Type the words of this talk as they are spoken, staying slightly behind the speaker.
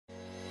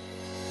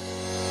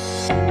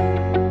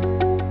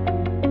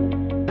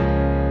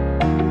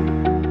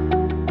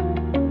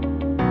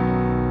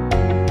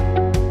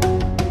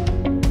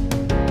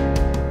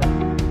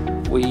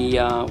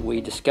We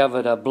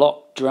discovered a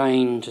blocked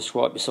drain just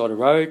right beside the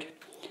road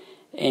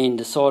and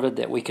decided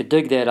that we could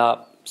dig that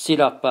up, set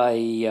up a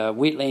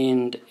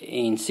wetland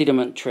and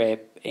sediment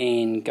trap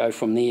and go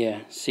from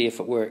there, see if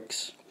it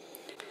works.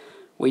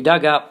 We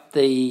dug up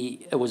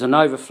it was an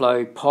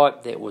overflow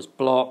pipe that was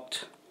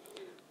blocked.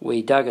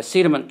 We dug a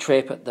sediment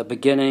trap at the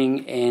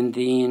beginning and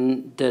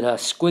then did a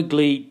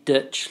squiggly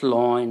ditch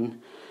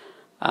line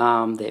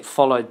that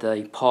followed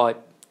the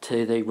pipe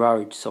to the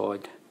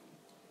roadside.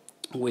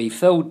 We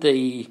filled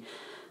the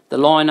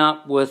line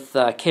up with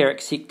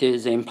carrot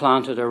sectors and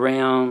planted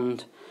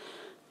around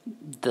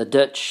the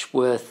ditch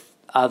with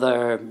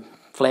other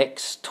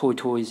flax,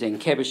 toitois and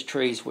cabbage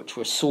trees which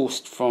were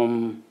sourced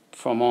from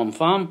on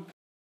farm.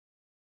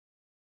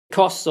 The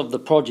costs of the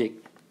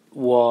project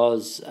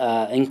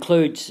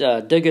includes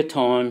digger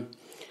time,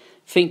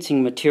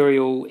 fencing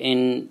material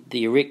and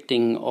the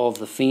erecting of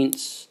the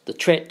fence, the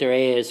tractor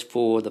airs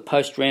for the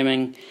post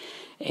ramming,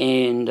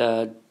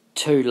 and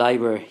 2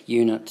 labour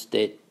units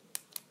that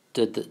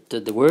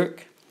did the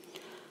work,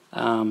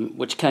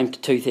 which came to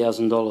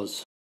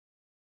 $2,000.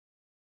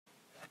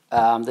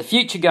 The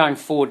future going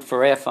forward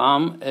for our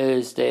farm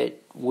is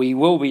that we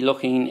will be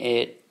looking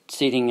at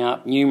setting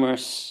up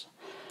numerous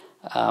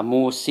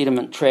more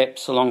sediment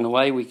traps along the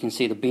way. We can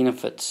see the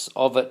benefits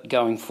of it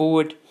going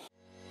forward.